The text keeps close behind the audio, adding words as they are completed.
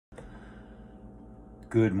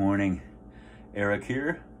Good morning, Eric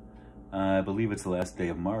here. I believe it's the last day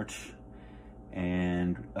of March,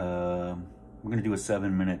 and we're going to do a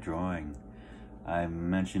 7-minute drawing. I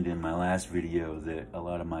mentioned in my last video that a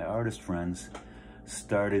lot of my artist friends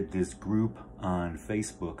started this group on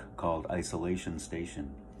Facebook called Isolation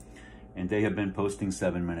Station, and they have been posting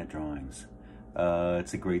 7-minute drawings.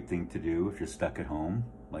 It's a great thing to do if you're stuck at home,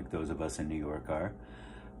 like those of us in New York are.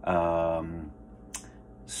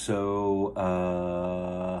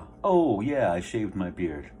 Oh yeah, I shaved my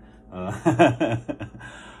beard. I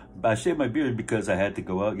shaved my beard because I had to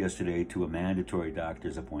go out yesterday to a mandatory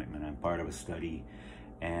doctor's appointment. I'm part of a study,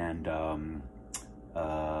 and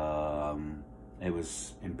it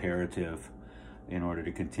was imperative in order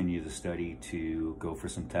to continue the study to go for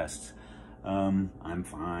some tests. I'm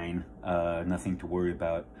fine, nothing to worry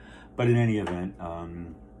about. But in any event,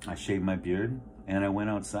 I shaved my beard and I went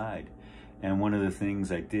outside. And one of the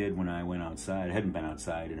things I did when I went outside, I hadn't been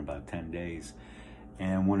outside in about 10 days.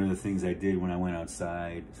 And one of the things I did when I went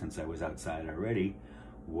outside, since I was outside already,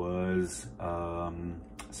 was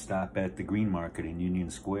stop at the Green Market in Union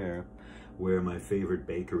Square, where my favorite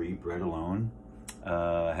bakery, Bread Alone,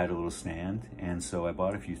 had a little stand. And so I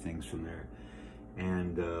bought a few things from there.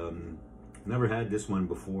 And never had this one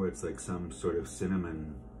before. It's like some sort of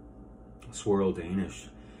cinnamon swirl Danish.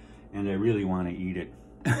 And I really want to eat it.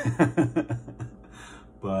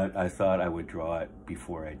 But I thought I would draw it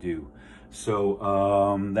before I do. So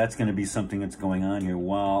that's going to be something that's going on here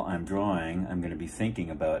while I'm drawing. I'm going to be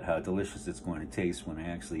thinking about how delicious it's going to taste when I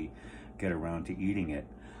actually get around to eating it.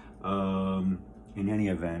 In any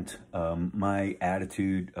event, my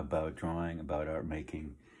attitude about drawing, about art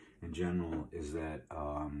making in general, is that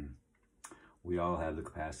we all have the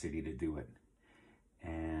capacity to do it.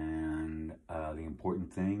 And the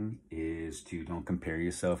important thing is to don't compare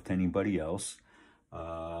yourself to anybody else.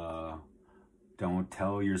 Don't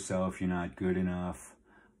tell yourself you're not good enough.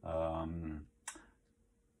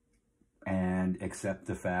 And accept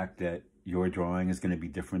the fact that your drawing is going to be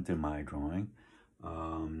different than my drawing.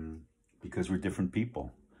 Because we're different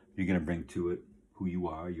people. You're going to bring to it who you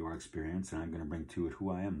are, your experience, and I'm going to bring to it who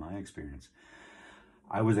I am, my experience.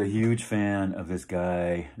 I was a huge fan of this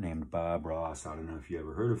guy named Bob Ross. I don't know if you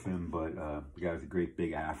ever heard of him, but the guy with a great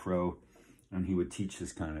big afro, and he would teach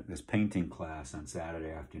this painting class on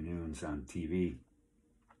Saturday afternoons on TV.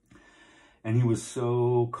 And he was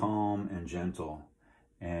so calm and gentle,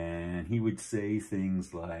 and he would say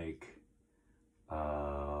things like,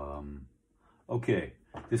 okay,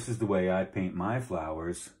 this is the way I paint my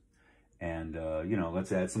flowers. And, you know,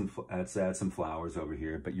 let's add some flowers over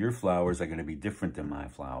here, but your flowers are going to be different than my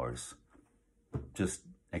flowers. Just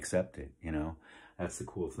accept it, you know, that's the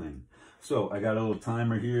cool thing. So I got a little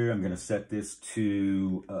timer here. I'm going to set this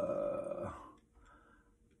to,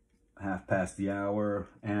 1/2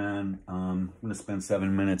 and I'm going to spend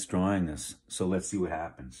 7 minutes drawing this. So let's see what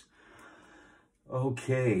happens.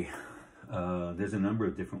 Okay. There's a number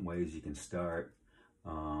of different ways you can start.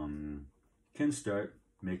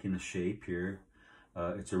 Making a shape here.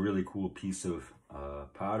 It's a really cool piece of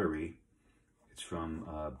pottery. It's from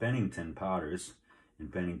Bennington Potters in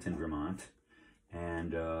Bennington, Vermont.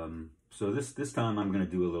 And so this time I'm going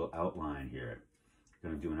to do a little outline here.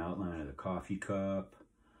 I'm going to do an outline of the coffee cup.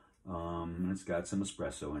 And it's got some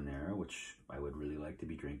espresso in there, which I would really like to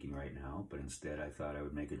be drinking right now. But instead I thought I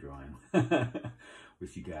would make a drawing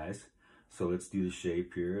with you guys. So let's do the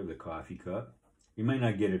shape here of the coffee cup. You might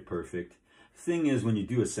not get it perfect. Thing is, when you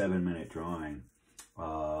do a 7-minute drawing,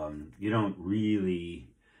 you don't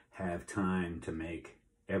really have time to make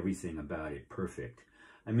everything about it perfect.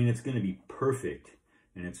 I mean, it's going to be perfect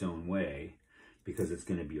in its own way because it's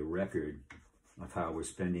going to be a record of how we're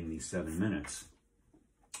spending these 7 minutes.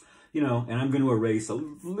 You know, and I'm going to erase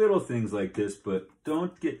little things like this, but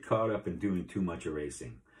don't get caught up in doing too much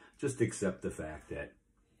erasing. Just accept the fact that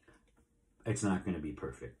it's not going to be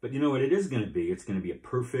perfect. But you know what it is going to be? It's going to be a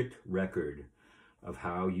perfect record of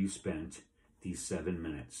how you spent these 7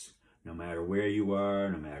 minutes. No matter where you are,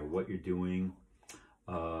 no matter what you're doing.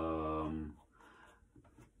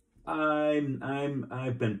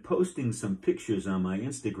 I've been posting some pictures on my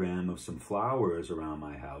Instagram of some flowers around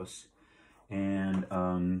my house. And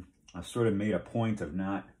I've sort of made a point of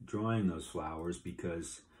not drawing those flowers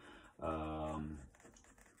because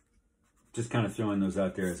just kind of throwing those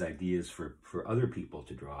out there as ideas for other people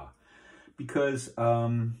to draw. Because,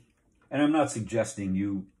 and I'm not suggesting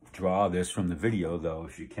you draw this from the video, though,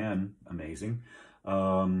 if you can, amazing.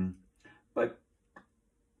 But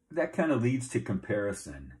that kind of leads to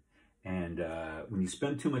comparison. And when you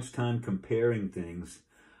spend too much time comparing things,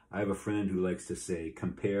 I have a friend who likes to say,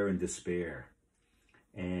 compare and despair.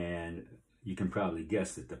 And you can probably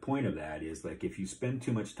guess that the point of that is, like, if you spend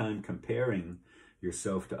too much time comparing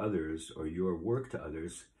yourself to others or your work to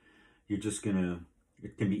others, you're just gonna,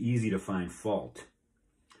 it can be easy to find fault.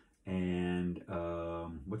 And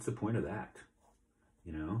what's the point of that?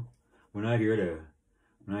 You know, we're not here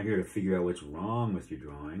to figure out what's wrong with your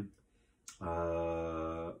drawing.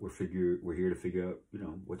 We're here to figure out, you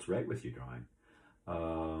know, what's right with your drawing.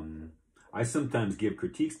 I sometimes give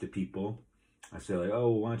critiques to people. I say, like, oh,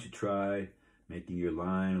 why don't you try making your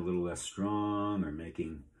line a little less strong, or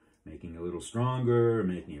making a little stronger, or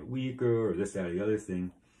making it weaker, or this, that, or the other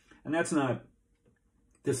thing. And that's not,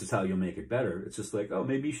 this is how you'll make it better. It's just like, oh,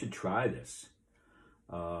 maybe you should try this.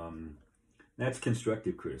 That's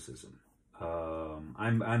constructive criticism.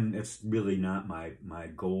 It's really not my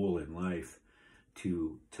goal in life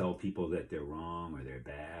to tell people that they're wrong or they're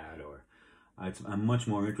bad, or I'm much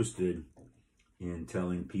more interested in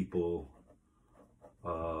telling people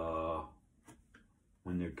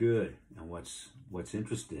when they're good and what's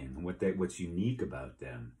interesting and what's unique about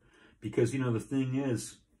them. Because, you know, the thing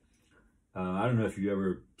is, I don't know if you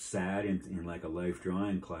ever sat in like a life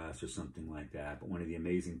drawing class or something like that, but one of the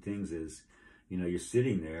amazing things is, you know, you're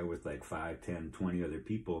sitting there with like 5, 10, 20 other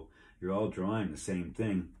people. You're all drawing the same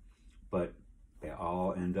thing, but they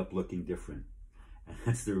all end up looking different. And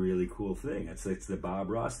that's the really cool thing. It's the Bob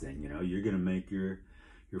Ross thing, you know. You're going to make your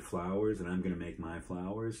flowers, and I'm going to make my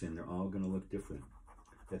flowers, and they're all going to look different.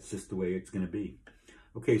 That's just the way it's going to be.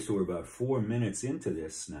 Okay, so we're about 4 minutes into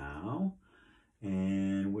this now.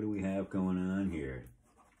 And what do we have going on here?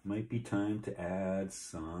 Might be time to add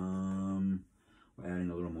some, we're adding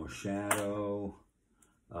a little more shadow.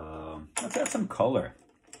 Let's add some color.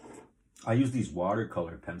 I use these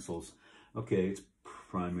watercolor pencils. Okay, it's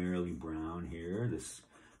primarily brown here. This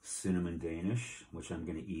cinnamon Danish, which I'm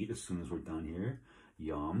going to eat as soon as we're done here.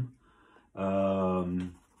 Yum.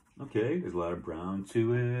 Okay, there's a lot of brown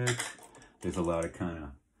to it. There's a lot of kind of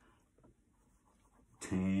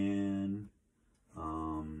tan.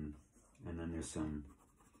 And then there's some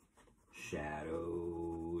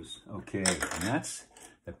shadows. Okay, and that's,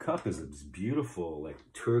 the cup is this beautiful, like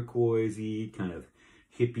turquoisey, kind of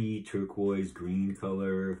hippie turquoise green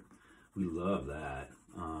color. We love that.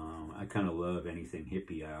 I kind of love anything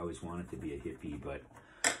hippie. I always wanted to be a hippie, but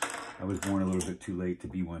I was born a little bit too late to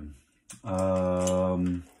be one. How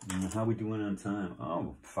are we doing on time?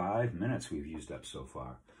 Oh, 5 minutes we've used up so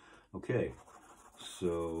far. Okay,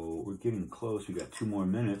 so we're getting close. We got 2 more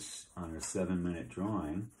minutes on our 7-minute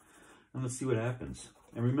drawing. And let's see what happens.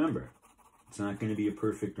 And remember, it's not going to be a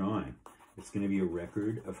perfect drawing. It's going to be a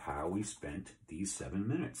record of how we spent these 7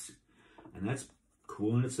 minutes. And that's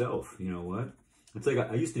cool in itself. You know what? It's like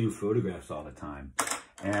I used to do photographs all the time.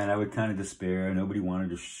 And I would kind of despair. Nobody wanted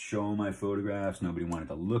to show my photographs. Nobody wanted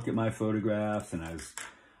to look at my photographs. And I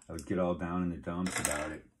would get all down in the dumps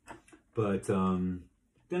about it. But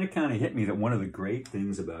then it kind of hit me that one of the great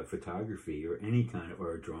things about photography, or any kind of,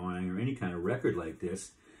 or a drawing, or any kind of record like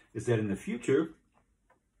this, is that in the future,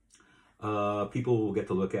 people will get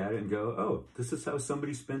to look at it and go, oh, this is how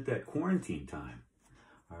somebody spent that quarantine time.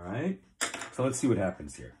 All right? So let's see what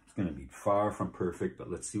happens here. It's going to be far from perfect, but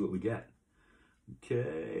let's see what we get.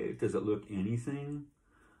 Okay, does it look anything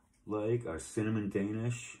like our cinnamon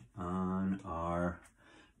Danish on our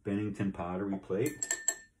Bennington pottery plate?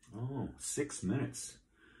 Oh, 6 minutes.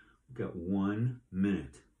 We've got 1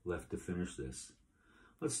 minute left to finish this.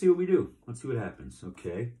 Let's see what we do. Let's see what happens.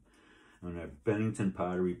 Okay. And our Bennington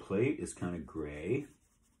pottery plate is kind of gray.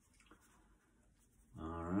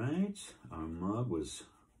 All right. Our mug was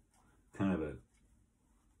kind of a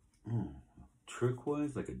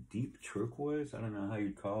turquoise, like a deep turquoise. I don't know how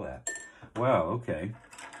you'd call that. Wow. Okay.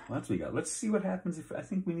 Well, that's what we got. Let's see what happens if, I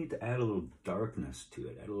think we need to add a little darkness to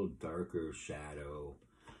it. Add a little darker shadow.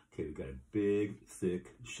 Okay, we've got a big,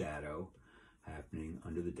 thick shadow happening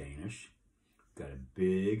under the Danish. Got a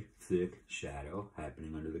big, thick shadow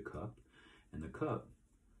happening under the cup. And the cup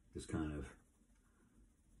is kind of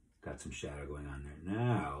got some shadow going on there.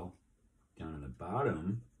 Now, down in the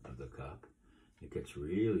bottom of the cup, it gets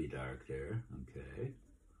really dark there. Okay,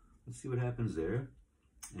 let's see what happens there.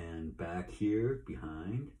 And back here,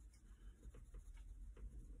 behind.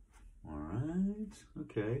 All right,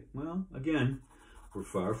 okay. Well, again, we're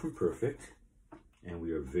far from perfect, and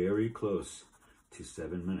we are very close to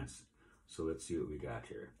 7 minutes. So let's see what we got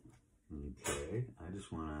here. Okay, I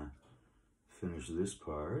just want to finish this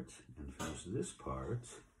part and finish this part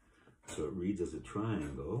so it reads as a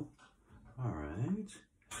triangle. All right,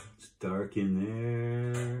 it's dark in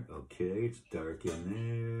there. Okay, it's dark in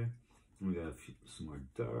there. We got some more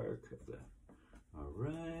dark. All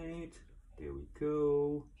right, there we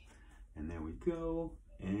go. And there we go.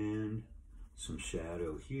 And some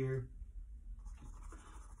shadow here.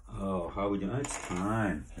 Oh, how are we doing? It's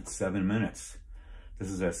time. It's 7 minutes. This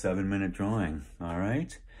is our 7-minute drawing, all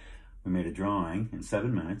right? We made a drawing in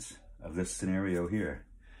 7 minutes of this scenario here.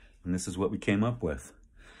 And this is what we came up with.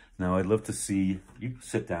 Now, I'd love to see you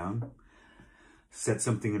sit down, set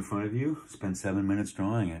something in front of you, spend 7 minutes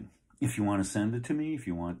drawing it. If you want to send it to me, if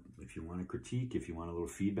you want a critique, if you want a little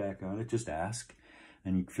feedback on it, just ask.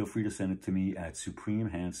 And you feel free to send it to me at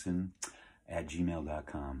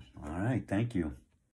supremehanson@gmail.com. All right, thank you.